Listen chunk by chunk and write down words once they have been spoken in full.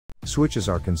Switches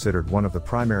are considered one of the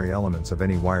primary elements of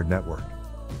any wired network.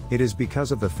 It is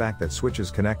because of the fact that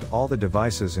switches connect all the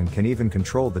devices and can even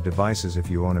control the devices if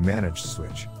you own a managed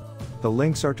switch. The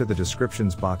links are to the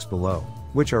descriptions box below,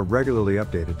 which are regularly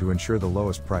updated to ensure the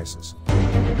lowest prices.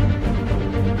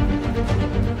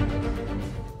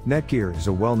 NETGEAR is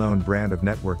a well-known brand of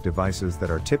network devices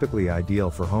that are typically ideal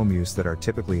for home use that are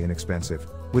typically inexpensive,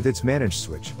 with its managed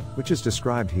switch, which is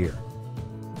described here.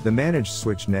 The managed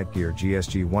switch NETGEAR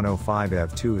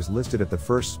GSG105EV2 is listed at the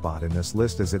first spot in this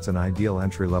list as it's an ideal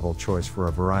entry-level choice for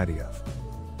a variety of.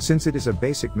 Since it is a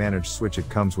basic managed switch, it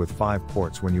comes with 5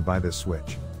 ports when you buy this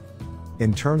switch.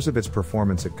 In terms of its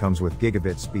performance, it comes with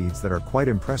gigabit speeds that are quite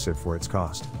impressive for its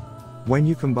cost. When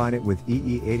you combine it with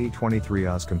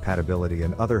EE8023A's compatibility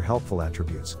and other helpful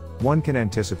attributes, one can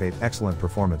anticipate excellent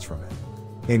performance from it.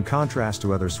 In contrast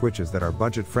to other switches that are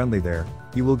budget-friendly there,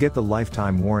 you will get the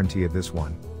lifetime warranty of this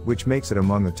one, which makes it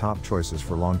among the top choices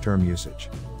for long-term usage.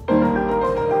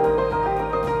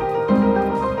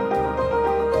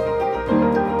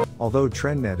 Although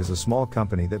Trendnet is a small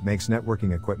company that makes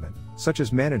networking equipment, such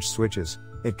as managed switches,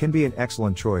 it can be an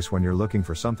excellent choice when you're looking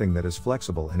for something that is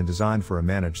flexible and designed for a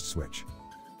managed switch.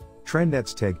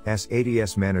 Trendnet's Tag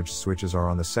S80S managed switches are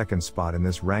on the second spot in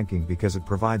this ranking because it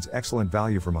provides excellent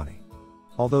value for money.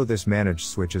 Although this managed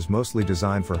switch is mostly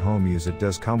designed for home use, it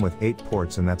does come with 8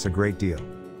 ports, and that's a great deal.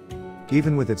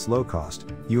 Even with its low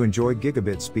cost, you enjoy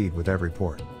gigabit speed with every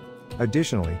port.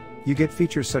 Additionally, you get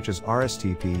features such as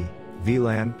RSTP,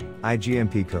 VLAN,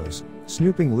 IGMP codes,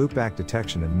 snooping loopback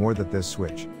detection, and more than this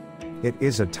switch. It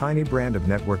is a tiny brand of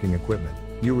networking equipment.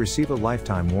 You receive a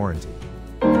lifetime warranty.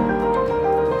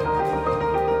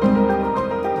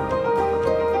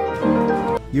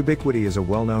 Ubiquiti is a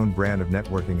well-known brand of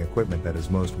networking equipment that is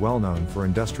most well-known for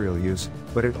industrial use,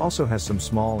 but it also has some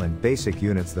small and basic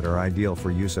units that are ideal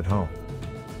for use at home.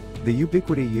 The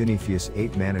Ubiquiti UniFi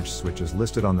 8 managed switch is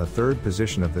listed on the 3rd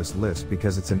position of this list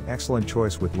because it's an excellent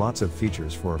choice with lots of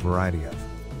features for a variety of.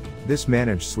 This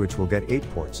managed switch will get 8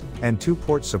 ports, and 2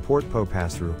 ports support POE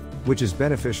pass-through, which is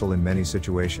beneficial in many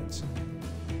situations.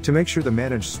 To make sure the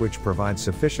managed switch provides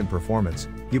sufficient performance,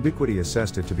 Ubiquiti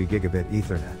assessed it to be Gigabit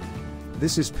Ethernet.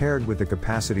 This is paired with the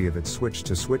capacity of its switch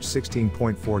to switch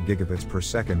 16.4 gigabits per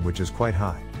second, which is quite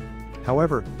high.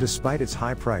 However, despite its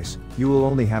high price, you will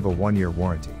only have a 1-year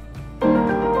warranty.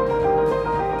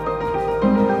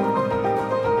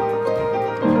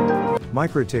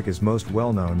 Microtik is most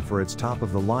well known for its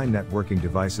top-of-the-line networking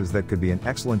devices that could be an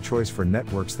excellent choice for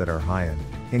networks that are high-end,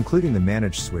 including the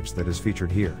managed switch that is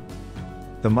featured here.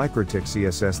 The Mikrotik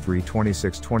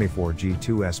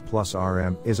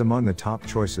CSS326-24G-2S+RM is among the top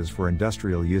choices for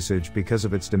industrial usage because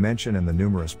of its dimension and the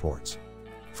numerous ports.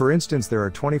 For instance, there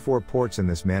are 24 ports in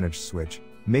this managed switch,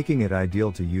 making it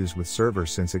ideal to use with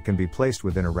servers since it can be placed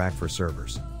within a rack for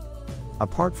servers.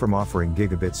 Apart from offering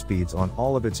gigabit speeds on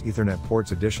all of its Ethernet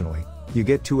ports, additionally, you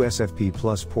get 2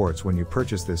 SFP+ ports when you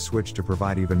purchase this switch to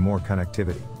provide even more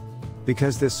connectivity.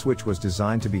 Because this switch was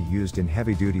designed to be used in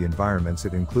heavy-duty environments,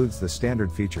 it includes the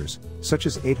standard features, such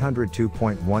as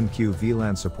 802.1q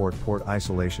VLAN support, port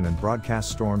isolation and broadcast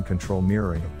storm control,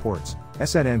 mirroring of ports,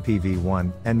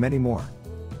 SNMPv1, and many more.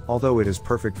 Although it is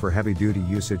perfect for heavy-duty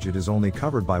usage, it is only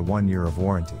covered by 1 year of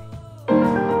warranty.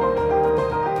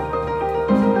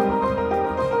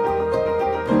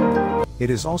 It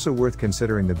is also worth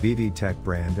considering the BVTech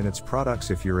brand and its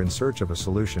products if you're in search of a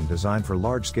solution designed for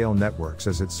large-scale networks,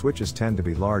 as its switches tend to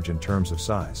be large in terms of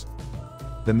size.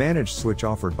 The managed switch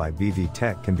offered by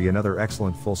BVTech can be another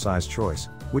excellent full-size choice,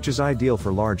 which is ideal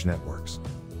for large networks.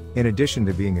 In addition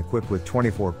to being equipped with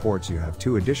 24 ports, you have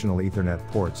 2 additional Ethernet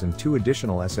ports and 2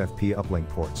 additional SFP uplink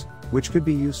ports, which could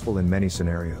be useful in many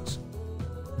scenarios.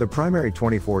 The primary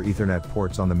 24 Ethernet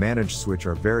ports on the managed switch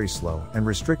are very slow and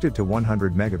restricted to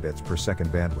 100 megabits per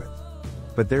second bandwidth.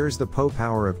 But there is the POE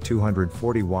power of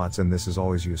 240 watts, and this is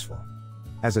always useful.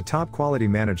 As a top quality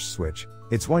managed switch,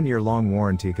 its 1-year-long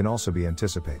warranty can also be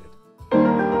anticipated.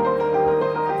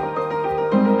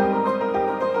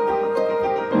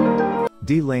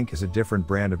 DLink is a different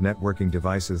brand of networking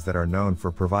devices that are known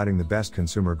for providing the best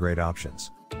consumer-grade options.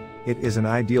 It is an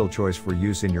ideal choice for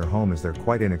use in your home as they're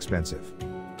quite inexpensive.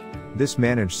 This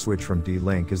managed switch from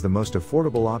DLink is the most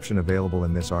affordable option available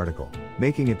in this article,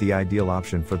 making it the ideal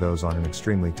option for those on an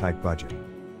extremely tight budget.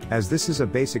 As this is a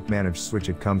basic managed switch,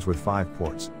 it comes with 5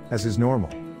 ports, as is normal.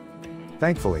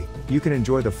 Thankfully, you can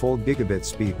enjoy the full gigabit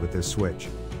speed with this switch.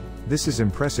 This is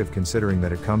impressive considering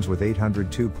that it comes with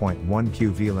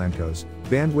 802.1q VLAN codes,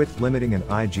 bandwidth limiting and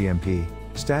IGMP,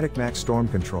 static max storm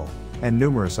control, and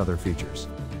numerous other features.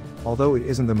 Although it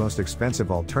isn't the most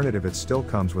expensive alternative, it still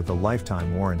comes with a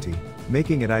lifetime warranty,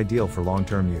 making it ideal for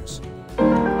long-term use.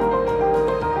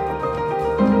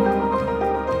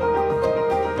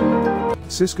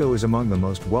 Cisco is among the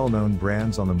most well-known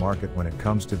brands on the market when it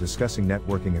comes to discussing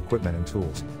networking equipment and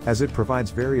tools, as it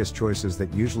provides various choices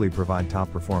that usually provide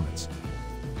top performance.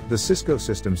 The Cisco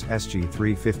Systems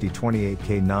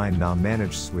SG350-28K9 NAM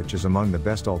managed switch is among the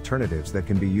best alternatives that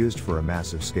can be used for a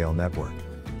massive scale network.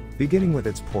 Beginning with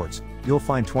its ports, you'll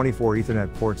find 24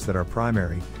 Ethernet ports that are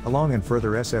primary, along and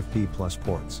further SFP+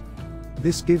 ports.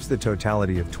 This gives the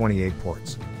totality of 28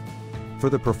 ports. For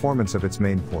the performance of its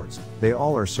main ports, they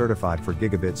all are certified for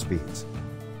gigabit speeds.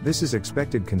 This is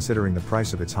expected considering the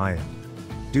price of its high-end.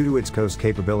 Due to its COS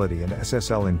capability and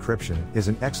SSL encryption, it is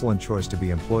an excellent choice to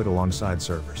be employed alongside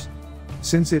servers.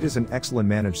 Since it is an excellent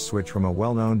managed switch from a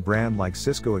well-known brand like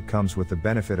Cisco, it comes with the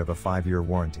benefit of a 5-year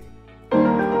warranty.